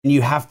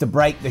You have to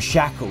break the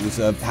shackles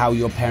of how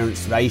your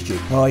parents raised you.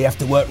 Oh, you have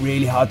to work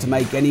really hard to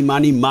make any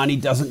money. Money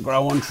doesn't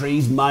grow on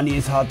trees. Money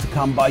is hard to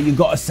come by. You've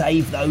got to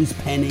save those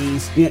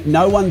pennies. You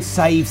know, no one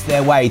saves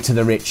their way to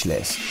the rich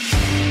list.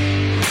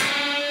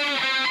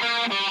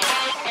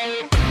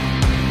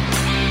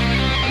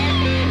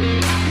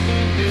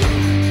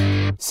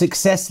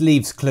 Success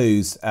leaves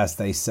clues, as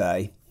they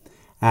say,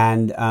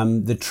 and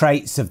the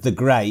traits of the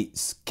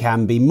greats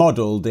can be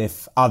modelled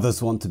if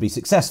others want to be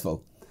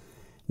successful.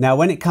 Now,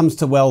 when it comes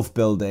to wealth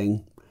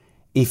building,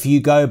 if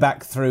you go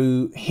back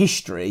through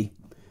history,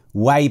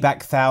 way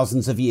back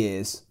thousands of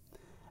years,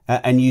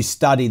 and you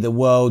study the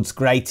world's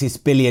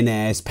greatest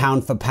billionaires,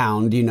 pound for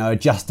pound,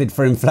 adjusted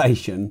for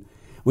inflation,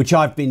 which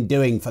I've been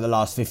doing for the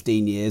last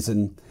 15 years,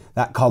 and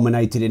that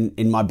culminated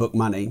in my book,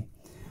 Money.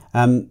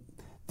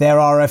 There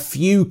are a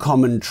few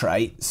common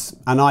traits,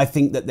 and I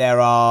think that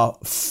there are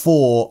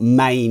 4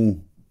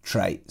 main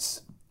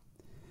traits.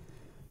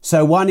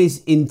 So one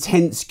is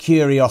intense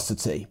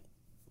curiosity.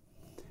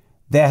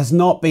 There has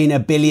not been a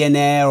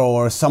billionaire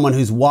or someone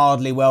who's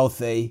wildly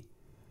wealthy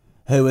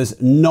who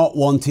has not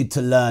wanted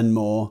to learn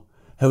more,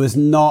 who has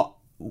not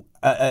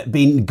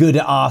been good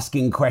at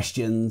asking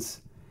questions.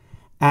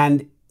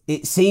 And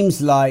it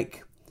seems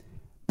like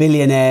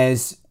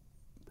billionaires,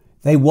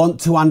 they want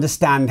to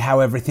understand how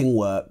everything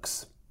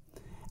works.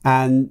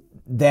 And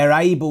they're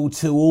able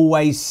to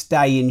always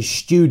stay in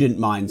student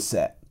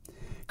mindset.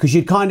 Because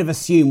you'd kind of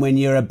assume when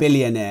you're a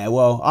billionaire,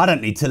 well, I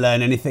don't need to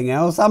learn anything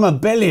else. I'm a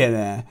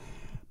billionaire.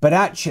 But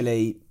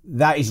actually,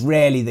 that is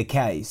rarely the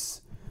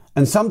case.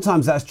 And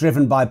sometimes that's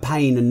driven by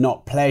pain and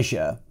not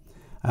pleasure.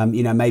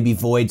 Maybe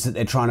voids that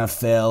they're trying to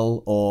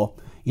fill, or,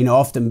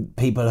 often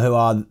people who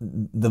are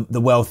the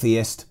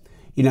wealthiest,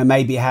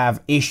 maybe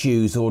have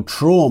issues or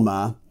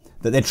trauma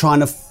that they're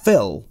trying to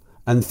fill.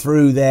 And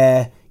through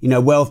their,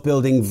 wealth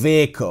building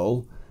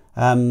vehicle,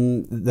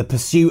 the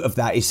pursuit of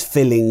that is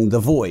filling the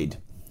void.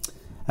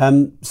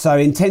 So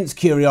intense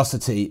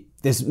curiosity.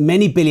 There's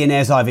many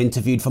billionaires I've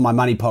interviewed for my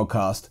Money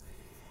podcast.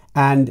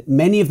 And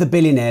many of the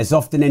billionaires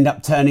often end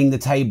up turning the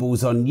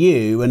tables on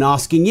you and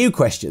asking you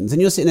questions.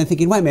 And you're sitting there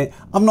thinking, wait a minute,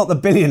 I'm not the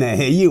billionaire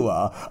here, you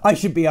are. I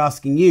should be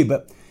asking you.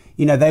 But,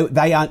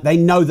 they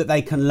know that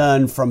they can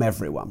learn from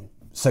everyone.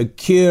 So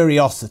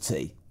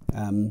curiosity.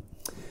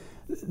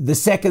 The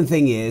second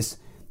thing is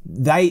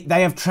they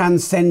have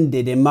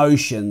transcended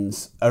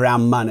emotions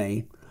around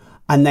money,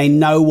 and they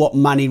know what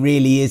money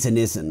really is and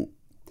isn't.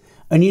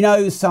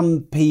 And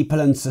some people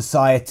and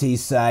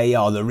societies say,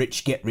 oh, the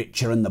rich get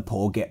richer and the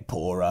poor get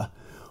poorer.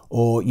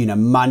 Or,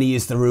 money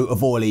is the root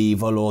of all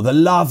evil, or the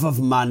love of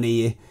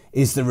money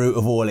is the root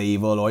of all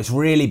evil, or it's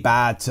really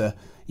bad to,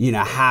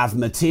 have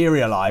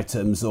material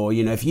items, or,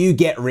 if you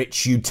get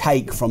rich, you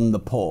take from the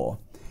poor.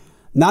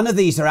 None of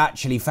these are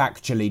actually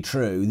factually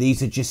true.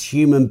 These are just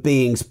human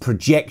beings'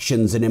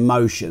 projections and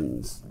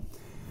emotions.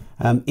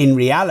 In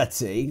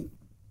reality,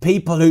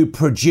 people who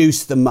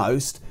produce the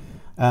most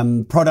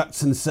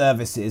products and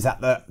services at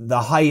the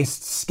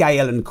highest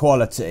scale and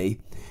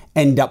quality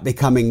end up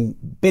becoming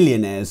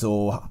billionaires,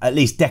 or at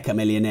least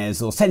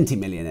decamillionaires or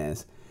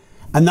centimillionaires.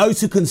 And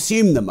those who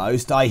consume the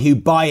most, i.e. who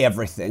buy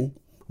everything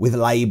with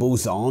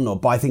labels on, or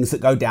buy things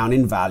that go down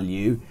in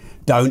value,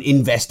 don't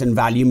invest and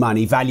value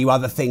money, value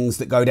other things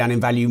that go down in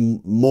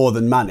value more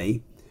than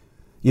money,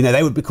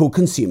 they would be called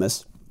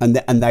consumers, and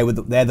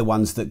they're the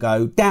ones that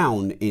go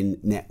down in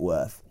net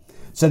worth.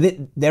 So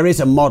there is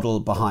a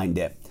model behind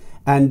it.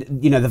 And,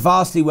 the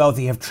vastly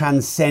wealthy have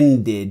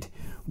transcended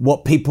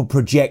what people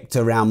project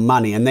around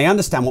money, and they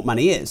understand what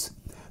money is.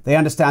 They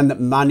understand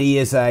that money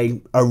is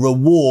a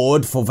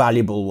reward for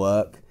valuable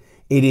work.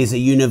 It is a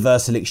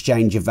universal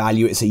exchange of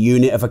value. It's a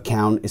unit of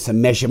account. It's a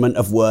measurement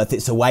of worth.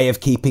 It's a way of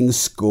keeping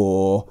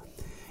score.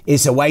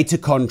 It's a way to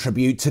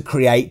contribute, to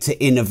create,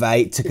 to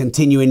innovate, to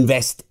continue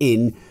invest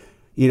in,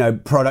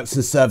 products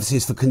and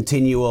services for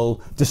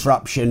continual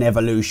disruption,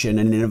 evolution,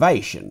 and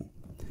innovation.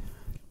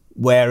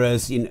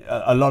 Whereas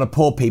a lot of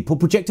poor people,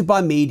 projected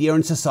by media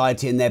and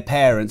society and their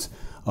parents,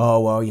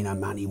 oh, well,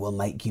 money will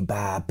make you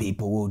bad.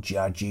 People will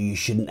judge you. You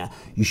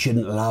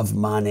shouldn't love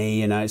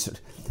money.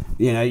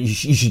 You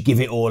should give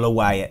it all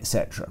away,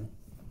 etc.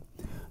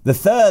 The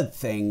third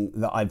thing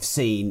that I've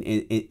seen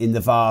in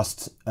the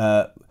vast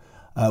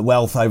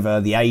wealth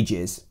over the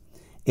ages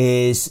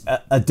is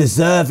a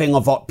deserving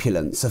of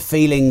opulence, a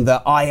feeling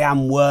that I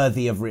am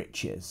worthy of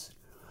riches.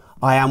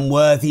 I am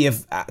worthy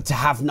of to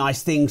have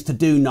nice things, to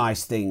do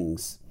nice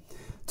things,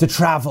 to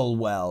travel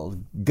well.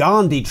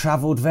 Gandhi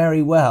travelled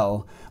very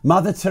well.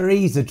 Mother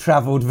Teresa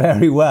travelled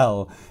very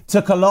well.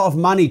 Took a lot of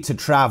money to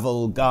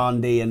travel,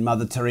 Gandhi and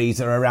Mother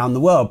Teresa, around the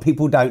world.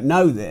 People don't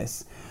know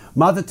this.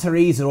 Mother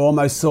Teresa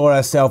almost saw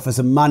herself as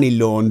a money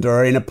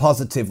launderer in a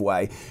positive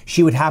way.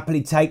 She would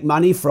happily take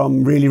money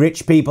from really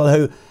rich people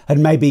who had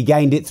maybe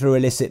gained it through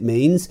illicit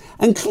means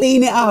and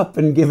clean it up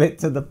and give it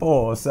to the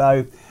poor.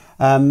 So,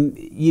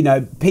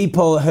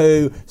 people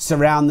who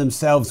surround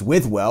themselves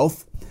with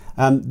wealth,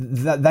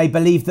 they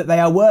believe that they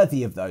are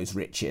worthy of those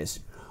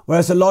riches.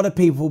 Whereas a lot of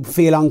people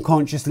feel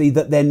unconsciously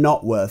that they're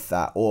not worth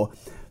that, or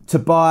to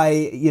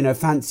buy,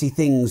 fancy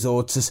things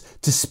or to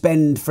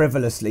spend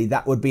frivolously,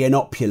 that would be an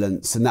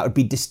opulence and that would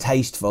be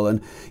distasteful. And,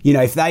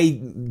 if they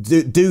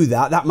do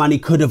that, that money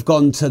could have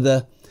gone to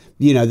the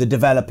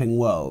developing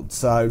world.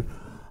 So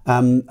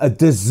a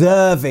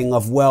deserving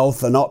of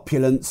wealth and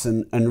opulence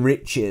and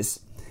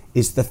riches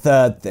is the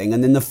third thing.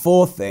 And then the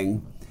fourth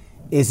thing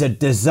is a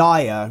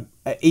desire,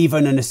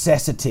 even a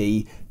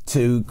necessity,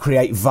 to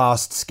create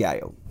vast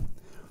scale.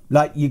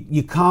 Like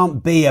you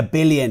can't be a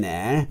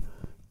billionaire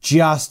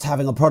just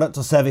having a product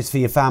or service for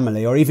your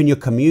family or even your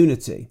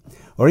community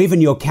or even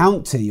your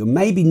county or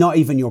maybe not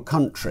even your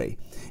country.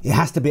 It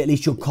has to be at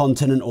least your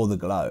continent or the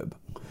globe.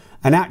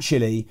 And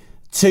actually,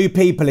 2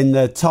 people in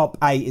the top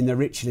 8 in the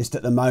rich list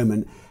at the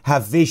moment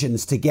have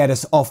visions to get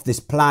us off this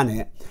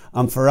planet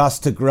and for us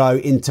to grow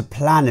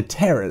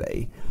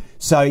interplanetarily.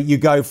 So you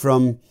go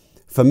from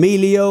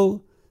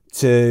familial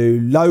to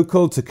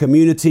local to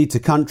community to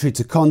country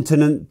to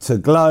continent to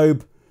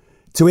globe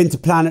to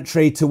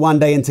interplanetary to one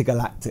day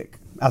intergalactic.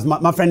 As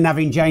my friend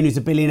Naveen Jain, who's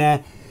a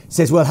billionaire,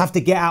 says, we'll have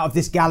to get out of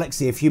this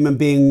galaxy if human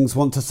beings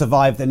want to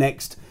survive the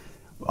next,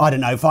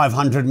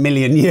 500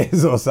 million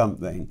years or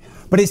something.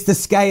 But it's the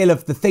scale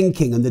of the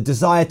thinking and the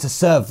desire to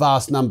serve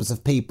vast numbers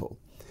of people.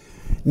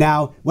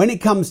 Now, when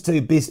it comes to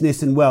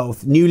business and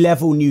wealth, new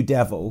level, new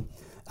devil.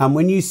 And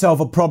when you solve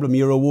a problem,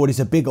 your reward is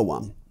a bigger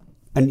one.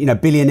 And,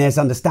 billionaires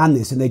understand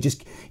this and they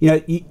just,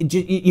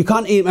 you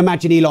can't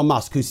imagine Elon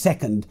Musk, who's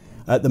second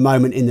at the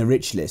moment in the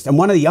rich list. And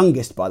one of the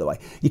youngest, by the way.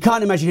 You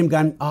can't imagine him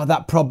going,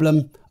 that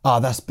problem,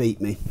 that's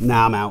beat me.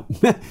 Now I'm out.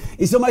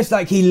 It's almost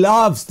like he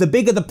loves, the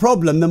bigger the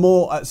problem, the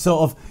more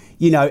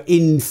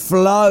in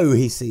flow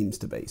he seems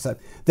to be. So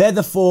they're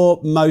the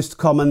 4 most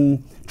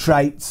common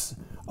traits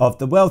of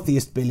the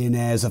wealthiest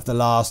billionaires of the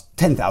last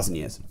 10,000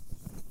 years.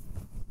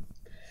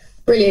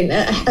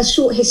 Brilliant. A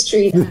short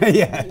history there.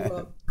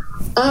 Yeah.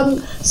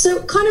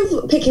 So kind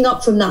of picking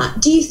up from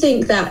that, do you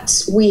think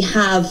that we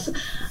have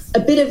a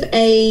bit of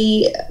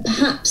a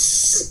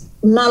perhaps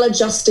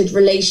maladjusted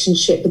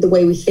relationship with the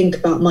way we think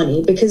about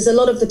money? Because a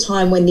lot of the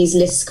time when these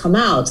lists come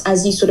out,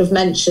 as you sort of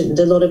mentioned,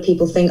 a lot of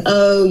people think,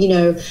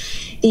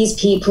 these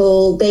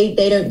people, they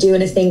don't do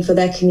anything for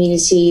their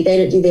community, they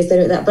don't do this, they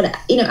don't do that. But,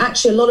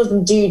 actually a lot of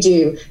them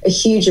do a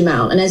huge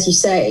amount. And as you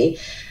say,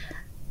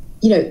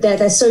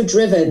 they're so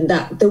driven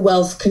that the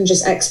wealth can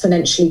just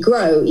exponentially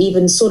grow,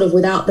 even sort of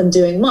without them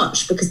doing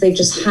much, because they've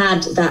just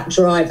had that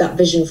drive, that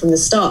vision from the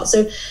start.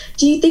 So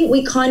do you think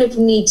we kind of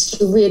need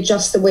to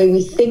readjust the way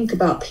we think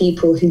about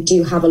people who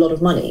do have a lot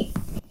of money?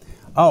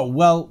 Oh,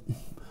 well,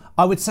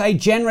 I would say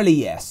generally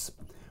yes.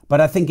 But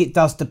I think it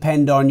does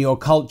depend on your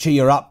culture,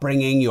 your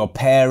upbringing, your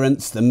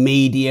parents, the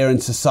media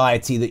and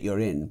society that you're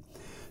in.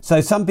 So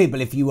some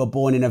people, if you were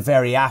born in a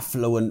very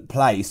affluent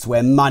place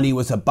where money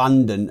was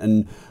abundant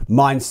and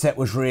mindset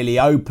was really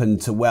open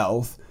to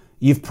wealth,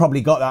 you've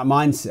probably got that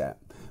mindset.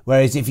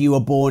 Whereas if you were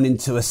born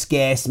into a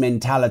scarce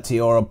mentality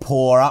or a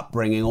poor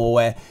upbringing, or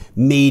where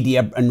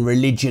media and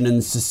religion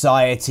and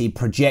society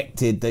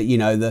projected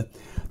that,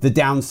 the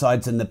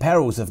downsides and the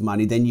perils of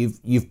money, then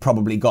you've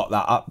probably got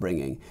that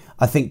upbringing.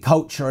 I think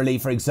culturally,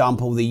 for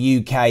example, the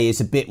UK is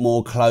a bit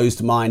more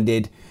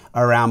closed-minded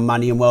around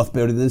money and wealth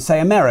building than, say,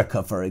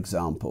 America, for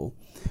example.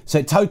 So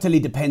it totally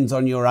depends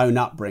on your own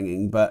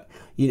upbringing. But,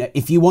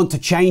 if you want to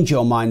change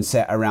your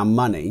mindset around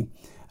money,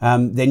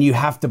 then you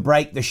have to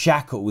break the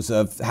shackles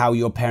of how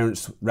your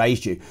parents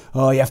raised you.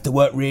 You have to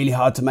work really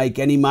hard to make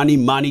any money.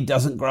 Money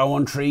doesn't grow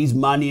on trees.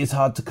 Money is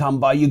hard to come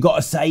by. You've got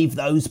to save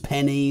those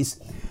pennies.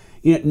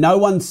 No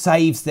one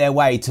saves their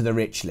way to the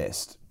rich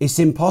list. It's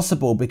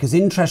impossible because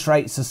interest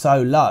rates are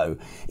so low.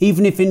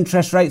 Even if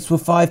interest rates were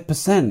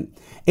 5%,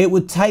 it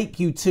would take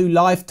you 2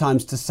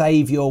 lifetimes to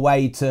save your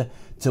way to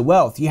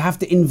wealth. You have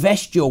to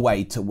invest your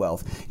way to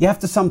wealth. You have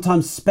to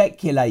sometimes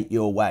speculate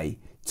your way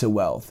to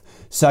wealth.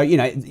 So, in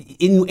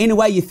a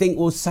way you think,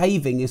 well,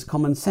 saving is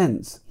common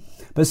sense.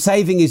 But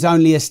saving is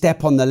only a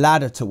step on the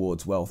ladder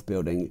towards wealth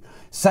building.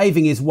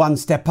 Saving is one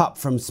step up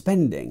from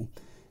spending.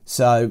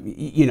 So,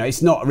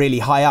 it's not really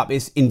high up.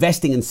 It's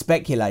investing and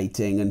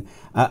speculating and,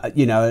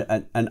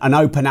 an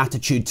open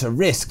attitude to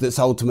risk that's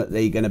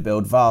ultimately going to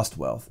build vast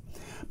wealth.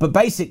 But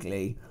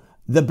basically,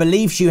 the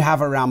beliefs you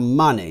have around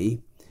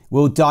money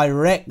will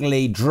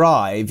directly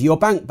drive your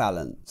bank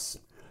balance.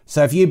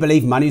 So if you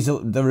believe money's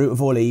the root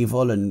of all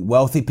evil and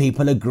wealthy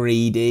people are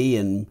greedy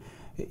and,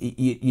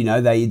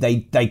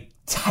 they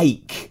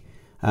take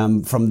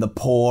from the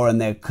poor and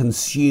they're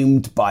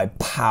consumed by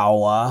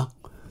power,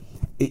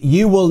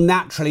 you will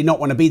naturally not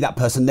want to be that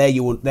person.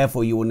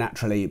 Therefore, you will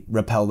naturally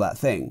repel that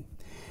thing.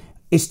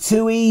 It's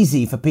too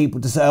easy for people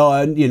to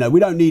say, we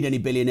don't need any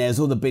billionaires.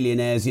 All the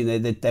billionaires,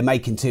 they're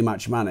making too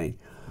much money.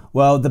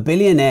 Well, the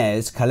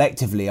billionaires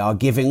collectively are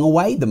giving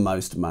away the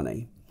most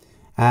money.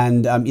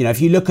 And, if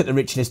you look at the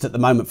rich list at the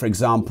moment, for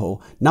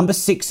example, number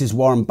 6 is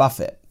Warren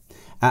Buffett.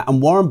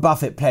 And Warren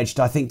Buffett pledged,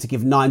 I think, to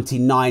give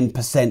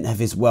 99% of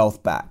his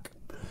wealth back.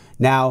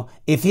 Now,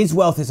 if his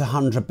wealth is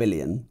 100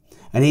 billion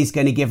and he's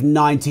going to give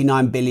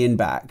 99 billion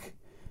back,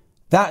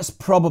 that's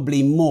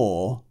probably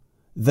more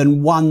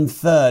than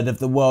 1/3 of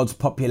the world's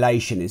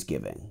population is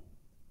giving.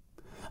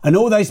 And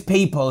all those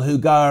people who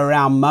go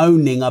around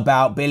moaning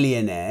about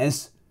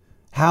billionaires,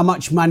 how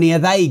much money are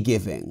they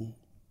giving?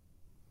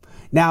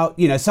 Now,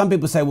 some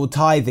people say, well,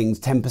 tithing's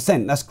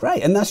 10%. That's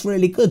great. And that's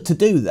really good to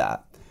do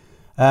that.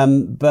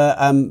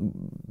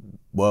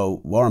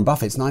 Well, Warren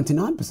Buffett's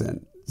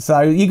 99%.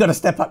 So you got to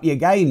step up your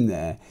game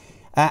there.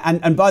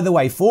 And by the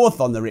way, fourth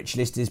on the rich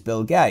list is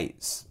Bill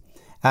Gates.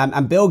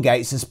 And Bill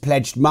Gates has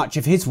pledged much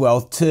of his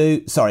wealth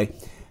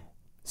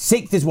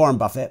sixth is Warren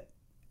Buffett.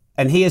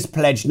 And he has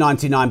pledged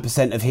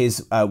 99% of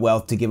his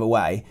wealth to give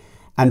away.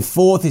 And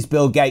fourth is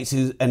Bill Gates,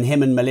 and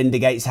him and Melinda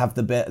Gates have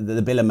the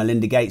Bill and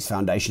Melinda Gates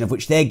Foundation, of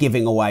which they're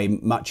giving away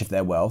much of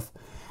their wealth.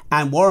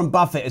 And Warren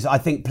Buffett has, I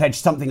think,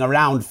 pledged something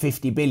around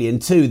 50 billion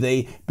to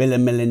the Bill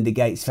and Melinda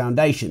Gates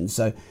Foundation.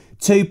 So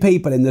two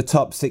people in the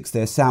top six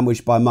there,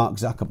 sandwiched by Mark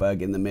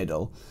Zuckerberg in the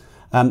middle,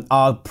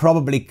 are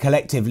probably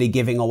collectively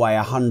giving away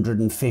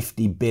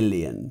 150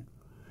 billion.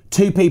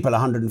 Two people,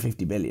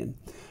 150 billion.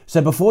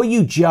 So before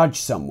you judge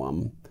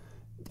someone,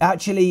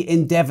 actually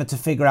endeavour to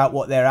figure out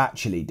what they're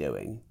actually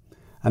doing.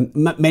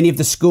 Many of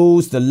the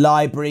schools, the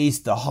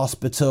libraries, the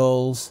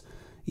hospitals,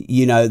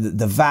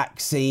 the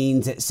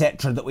vaccines,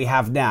 etc. that we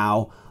have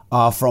now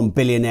are from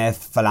billionaire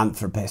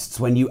philanthropists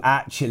when you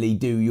actually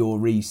do your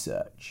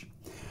research.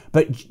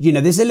 But,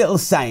 there's a little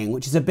saying,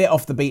 which is a bit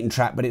off the beaten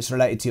track, but it's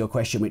related to your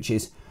question, which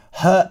is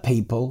hurt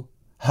people,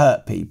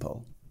 hurt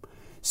people.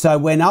 So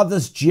when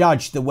others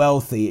judge the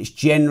wealthy, it's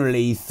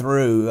generally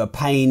through a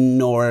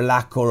pain or a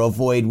lack or a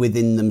void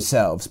within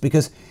themselves.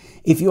 Because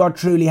if you are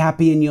truly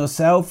happy in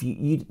yourself,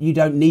 you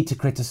don't need to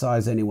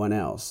criticize anyone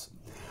else.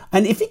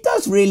 And if it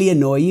does really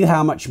annoy you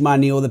how much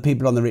money all the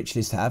people on the rich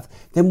list have,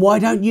 then why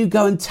don't you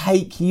go and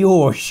take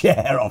your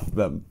share of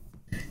them?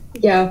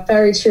 Yeah,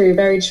 very true,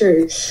 very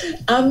true.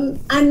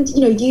 And,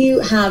 you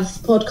have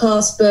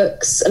podcasts,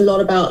 books, a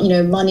lot about,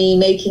 money,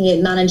 making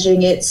it,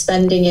 managing it,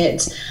 spending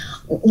it.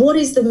 What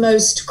is the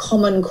most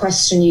common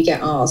question you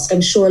get asked? I'm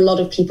sure a lot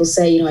of people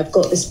say, I've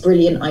got this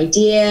brilliant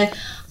idea.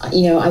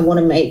 I want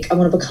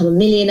to become a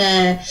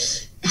millionaire.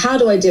 How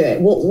do I do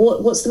it?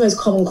 What's the most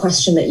common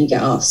question that you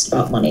get asked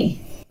about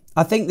money?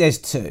 I think there's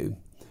two.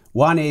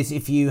 One is,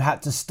 if you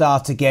had to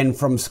start again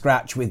from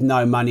scratch with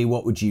no money,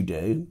 what would you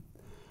do?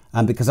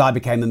 Because I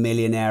became a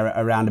millionaire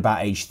around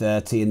about age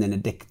 30 and then a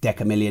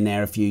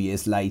decamillionaire a few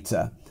years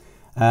later.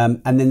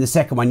 And then the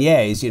second one,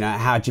 is,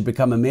 how'd you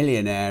become a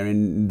millionaire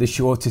in the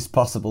shortest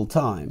possible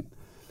time?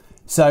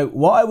 So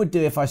what I would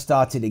do if I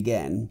started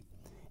again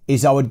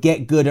is I would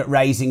get good at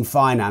raising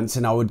finance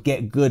and I would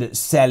get good at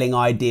selling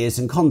ideas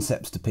and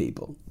concepts to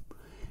people.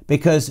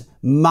 Because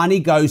money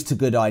goes to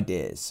good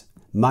ideas.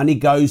 Money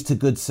goes to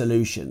good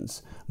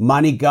solutions.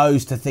 Money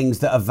goes to things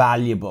that are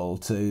valuable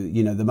to,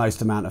 the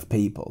most amount of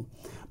people.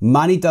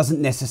 Money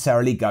doesn't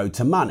necessarily go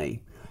to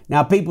money.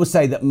 Now, people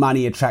say that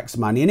money attracts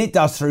money, and it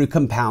does through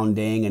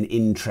compounding and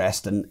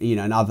interest and,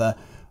 and other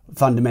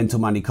fundamental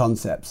money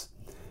concepts.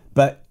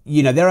 But,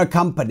 there are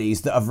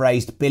companies that have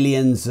raised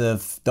billions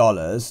of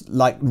dollars,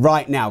 like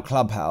right now,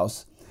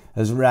 Clubhouse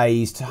has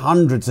raised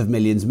hundreds of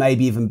millions,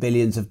 maybe even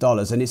billions of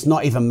dollars, and it's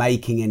not even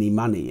making any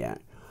money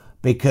yet.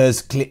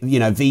 Because,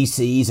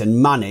 VCs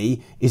and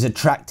money is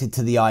attracted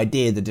to the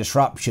idea, the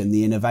disruption,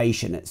 the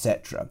innovation,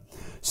 etc.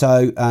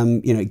 So,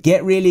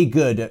 get really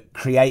good at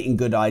creating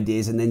good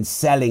ideas and then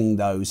selling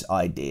those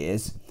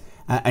ideas,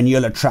 and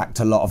you'll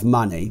attract a lot of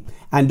money.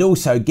 And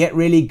also get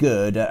really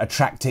good at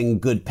attracting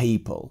good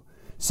people.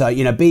 So,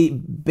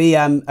 be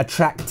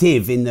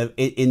attractive in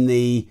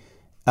the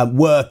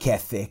work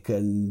ethic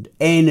and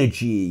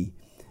energy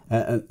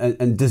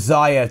and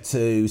desire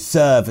to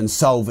serve and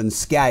solve and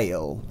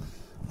scale.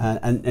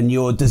 And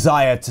your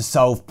desire to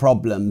solve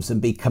problems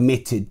and be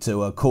committed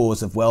to a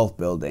cause of wealth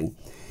building.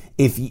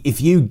 If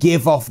you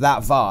give off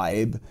that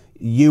vibe,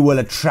 you will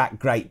attract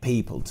great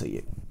people to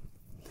you.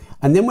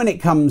 And then when it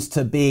comes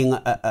to being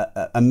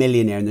a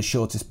millionaire in the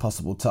shortest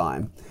possible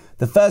time,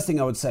 the first thing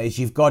I would say is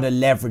you've got to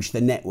leverage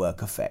the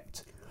network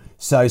effect.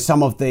 So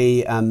some of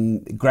the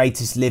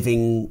greatest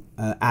living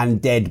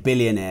and dead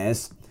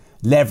billionaires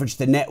leveraged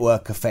the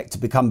network effect to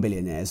become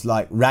billionaires,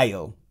 like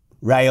Rail.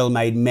 Rail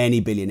made many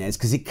billionaires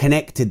because it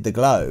connected the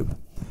globe.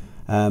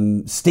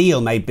 Steel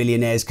made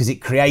billionaires because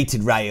it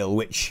created rail,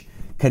 which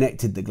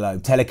connected the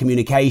globe.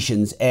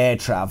 Telecommunications, air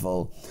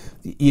travel.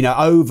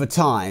 Over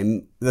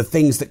time, the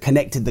things that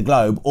connected the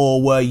globe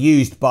all were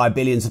used by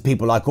billions of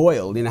people, like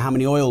oil. How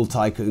many oil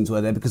tycoons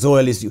were there? Because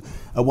oil is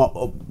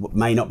what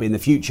may not be in the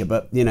future,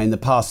 but in the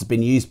past has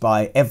been used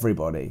by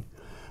everybody.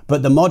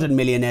 But the modern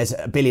billionaires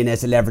are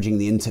leveraging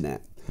the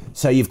internet.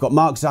 So you've got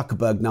Mark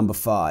Zuckerberg, number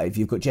 5.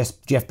 You've got Jeff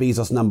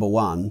Bezos, number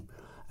 1.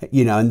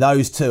 And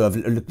those two have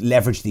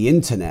leveraged the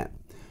internet.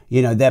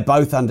 They're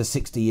both under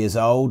 60 years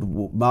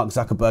old. Mark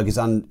Zuckerberg is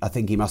I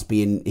think he must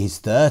be in his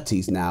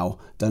 30s now.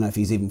 Don't know if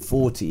he's even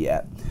 40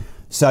 yet.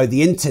 So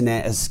the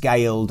internet has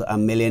scaled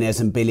millionaires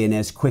and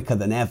billionaires quicker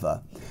than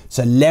ever.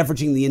 So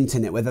leveraging the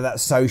internet, whether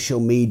that's social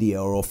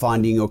media or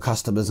finding your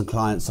customers and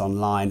clients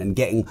online and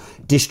getting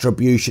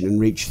distribution and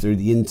reach through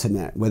the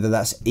internet, whether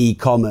that's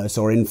e-commerce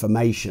or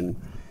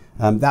information,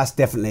 That's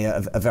definitely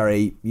a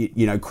very,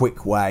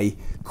 quick way,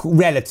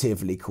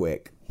 relatively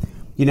quick.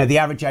 The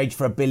average age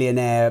for a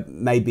billionaire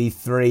maybe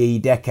 3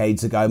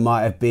 decades ago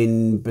might have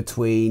been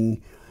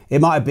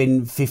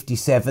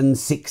 57,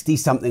 60,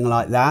 something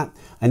like that.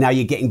 And now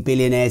you're getting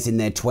billionaires in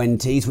their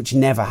 20s, which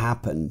never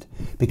happened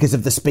because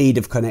of the speed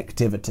of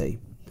connectivity.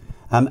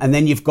 And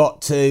then you've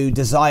got to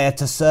desire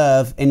to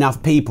serve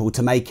enough people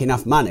to make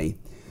enough money.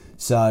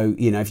 So,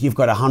 if you've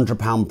got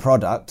 £100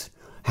 product,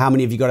 how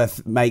many have you got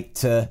to make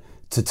to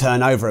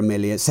turn over $1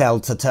 million, sell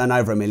to turn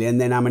over $1 million?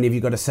 Then how many have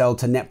you got to sell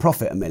to net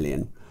profit $1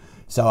 million?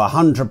 So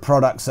 100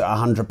 products at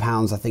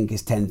 £100, I think,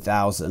 is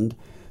 10,000.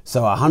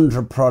 So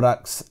 100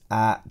 products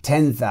at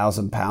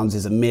 £10,000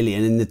 is $1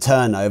 million in the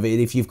turnover. And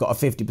if you've got a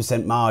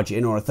 50%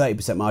 margin or a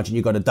 30% margin,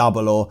 you've got to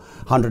double or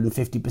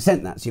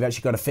 150% that. So you've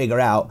actually got to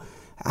figure out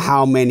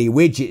how many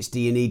widgets do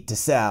you need to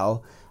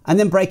sell and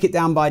then break it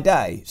down by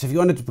day. So if you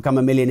wanted to become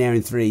a millionaire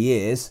in 3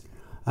 years,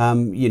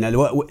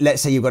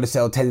 let's say you've got to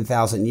sell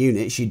 10,000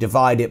 units, you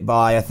divide it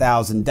by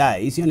 1,000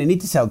 days, you only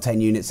need to sell 10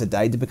 units a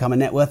day to become a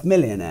net worth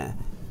millionaire.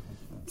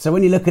 So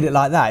when you look at it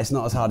like that, it's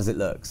not as hard as it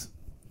looks.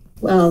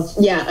 Well,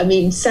 yeah, I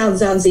mean,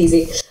 sounds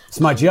easy. It's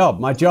my job.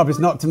 My job is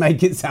not to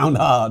make it sound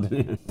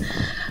hard.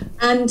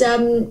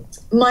 And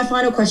my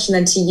final question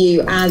then to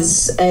you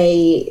as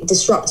a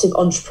disruptive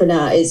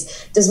entrepreneur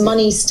is, does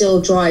money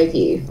still drive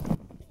you?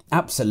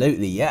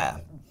 Absolutely, yeah.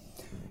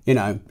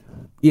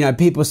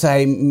 People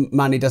say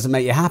money doesn't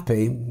make you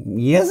happy.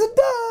 Yes, it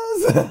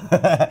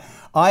does.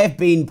 I have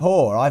been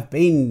poor. I've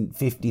been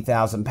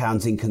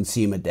 £50,000 in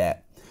consumer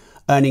debt,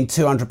 earning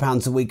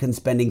 £200 a week and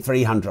spending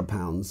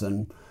 £300.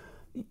 And,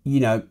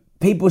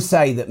 people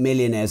say that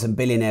millionaires and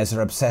billionaires are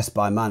obsessed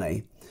by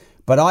money.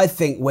 But I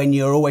think when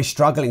you're always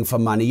struggling for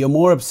money, you're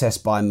more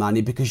obsessed by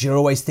money because you're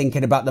always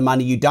thinking about the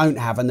money you don't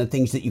have and the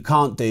things that you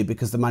can't do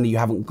because the money you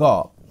haven't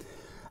got.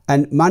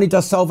 And money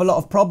does solve a lot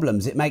of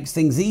problems. It makes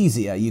things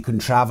easier. You can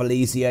travel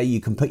easier. You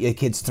can put your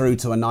kids through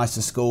to a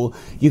nicer school.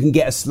 You can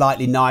get a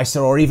slightly nicer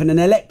or even an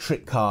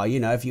electric car,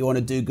 if you want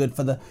to do good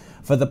for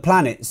the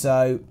planet.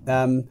 So,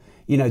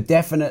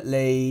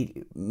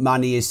 definitely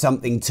money is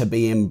something to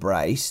be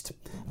embraced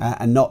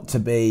and not to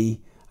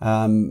be,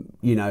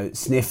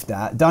 sniffed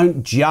at.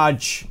 Don't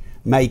judge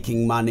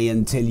making money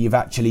until you've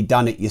actually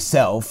done it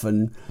yourself.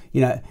 And,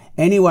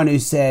 anyone who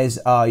says,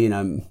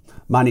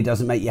 money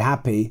doesn't make you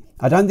happy,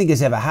 I don't think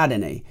has ever had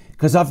any,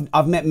 because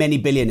I've met many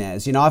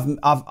billionaires.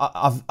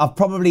 I've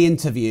probably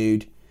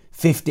interviewed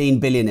 15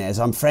 billionaires.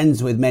 I'm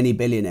friends with many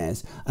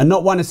billionaires, and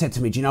not one has said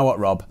to me, do you know what,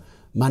 Rob?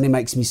 Money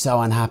makes me so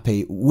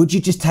unhappy. Would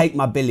you just take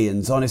my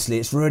billions? Honestly,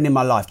 it's ruining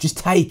my life. Just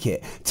take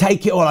it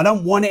all. I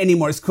don't want it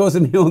anymore. It's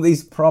causing me all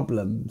these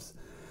problems.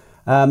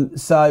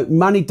 So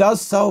money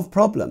does solve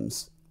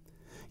problems.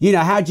 You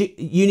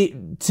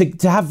need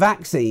to have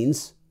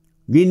vaccines?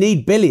 You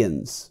need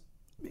billions.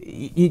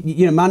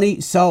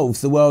 Money solves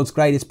the world's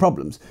greatest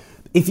problems.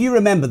 If you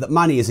remember that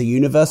money is a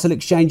universal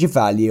exchange of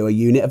value, a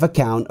unit of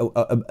account,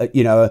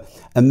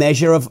 a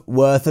measure of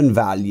worth and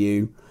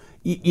value,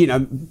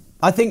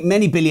 I think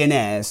many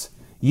billionaires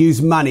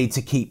use money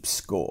to keep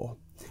score.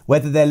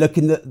 Whether they're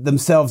looking at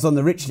themselves on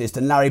the rich list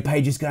and Larry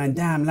Page is going,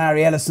 damn,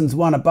 Larry Ellison's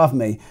one above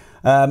me,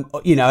 and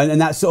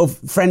that sort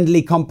of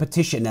friendly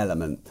competition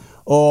element.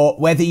 Or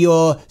whether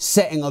you're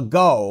setting a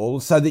goal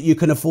so that you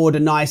can afford a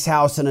nice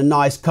house and a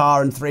nice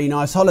car and 3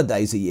 nice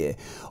holidays a year.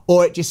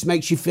 Or it just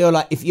makes you feel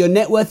like if your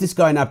net worth is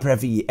going up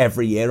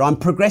every year, I'm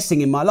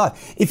progressing in my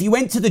life. If you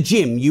went to the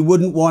gym, you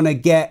wouldn't want to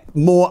get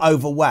more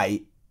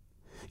overweight.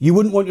 You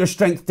wouldn't want your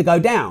strength to go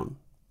down.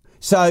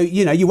 So,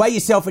 you weigh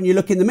yourself and you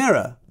look in the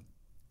mirror.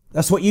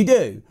 That's what you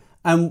do.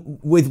 And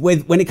with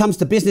when it comes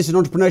to business and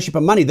entrepreneurship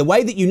and money, the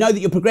way that you know that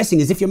you're progressing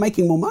is if you're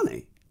making more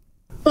money.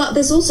 But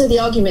there's also the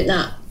argument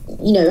that,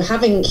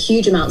 having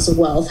huge amounts of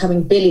wealth,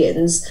 having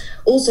billions,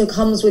 also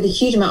comes with a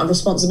huge amount of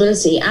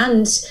responsibility.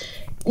 And,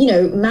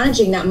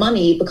 managing that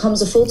money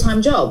becomes a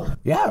full-time job.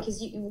 Yeah.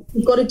 Because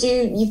you've got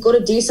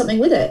to do something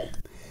with it.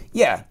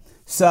 Yeah.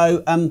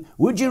 So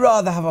would you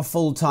rather have a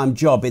full-time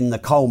job in the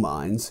coal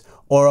mines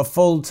or a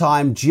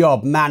full-time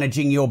job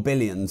managing your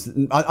billions?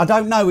 I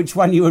don't know which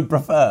one you would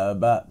prefer,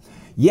 but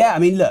yeah, I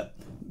mean, look,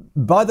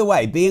 by the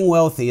way, being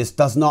wealthy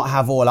does not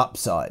have all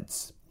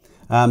upsides.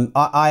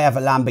 I have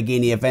a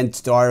Lamborghini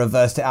Aventador. I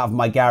reversed it out of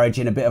my garage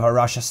in a bit of a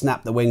rush. I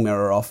snapped the wing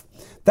mirror off.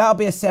 That'll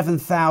be a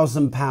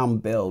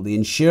 £7,000 bill. The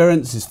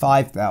insurance is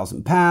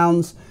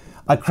 £5,000.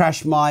 I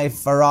crashed my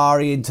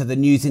Ferrari into the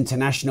News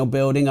International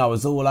building. I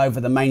was all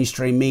over the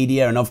mainstream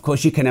media. And of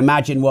course, you can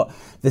imagine what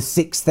the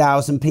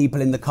 6,000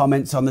 people in the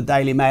comments on the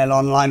Daily Mail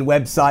online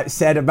website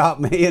said about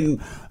me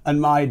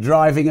and my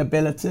driving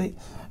ability.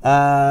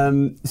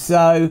 Women,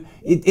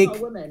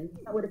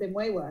 that would have been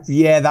way worse.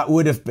 Yeah, that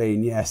would have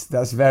been. Yes,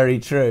 that's very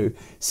true.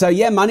 So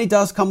yeah, money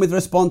does come with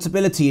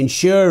responsibility,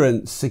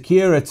 insurance,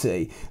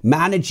 security,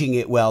 managing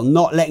it well,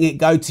 not letting it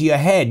go to your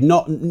head,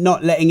 not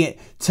letting it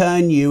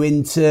turn you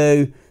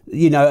into,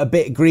 a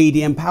bit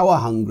greedy and power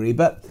hungry.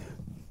 But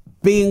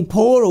Being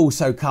poor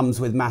also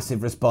comes with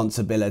massive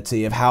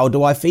responsibility of how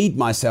do I feed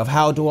myself?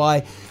 How do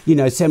I,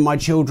 send my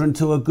children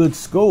to a good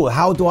school?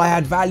 How do I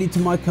add value to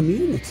my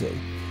community?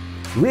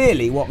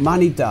 Really, what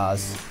money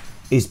does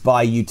is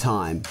buy you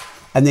time,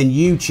 and then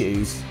you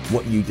choose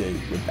what you do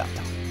with that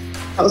time.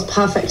 That was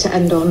perfect to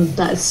end on.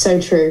 That is so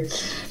true.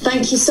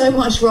 Thank you so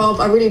much,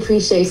 Rob. I really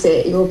appreciate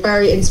it. You're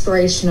very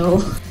inspirational.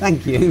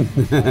 Thank you.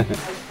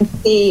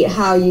 See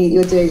how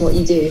you're doing what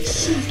you do.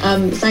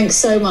 Thanks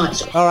so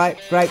much. All right,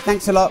 great.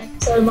 Thanks a lot.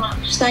 So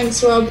much.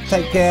 Thanks, Rob.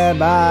 Take care.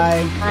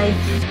 Bye.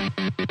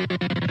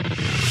 Bye.